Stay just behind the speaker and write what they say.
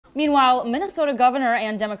Meanwhile, Minnesota Governor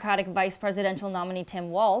and Democratic Vice Presidential nominee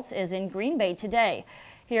Tim Walz is in Green Bay today.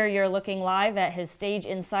 Here you're looking live at his stage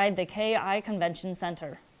inside the KI Convention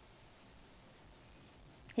Center.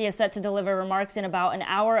 He is set to deliver remarks in about an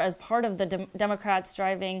hour as part of the Democrats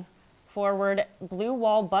driving forward Blue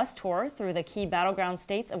Wall bus tour through the key battleground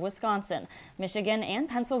states of Wisconsin, Michigan, and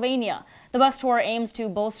Pennsylvania. The bus tour aims to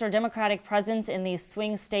bolster Democratic presence in these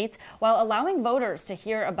swing states while allowing voters to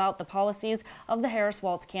hear about the policies of the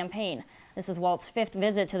Harris-Walz campaign. This is Walz's fifth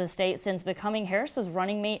visit to the state since becoming Harris's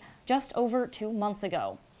running mate just over 2 months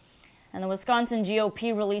ago. And the Wisconsin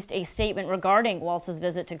GOP released a statement regarding Walz's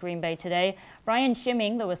visit to Green Bay today. Brian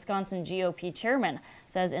Schimming, the Wisconsin GOP chairman,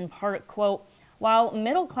 says in part, quote, "While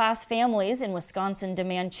middle-class families in Wisconsin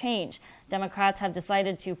demand change, Democrats have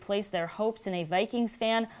decided to place their hopes in a Vikings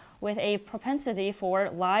fan with a propensity for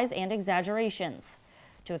lies and exaggerations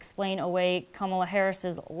to explain away Kamala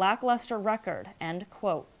Harris's lackluster record," end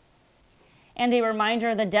quote. And a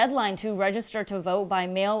reminder, the deadline to register to vote by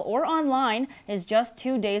mail or online is just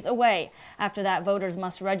 2 days away. After that, voters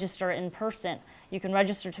must register in person. You can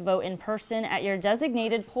register to vote in person at your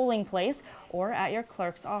designated polling place or at your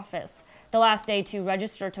clerk's office. The last day to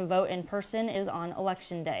register to vote in person is on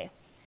Election Day.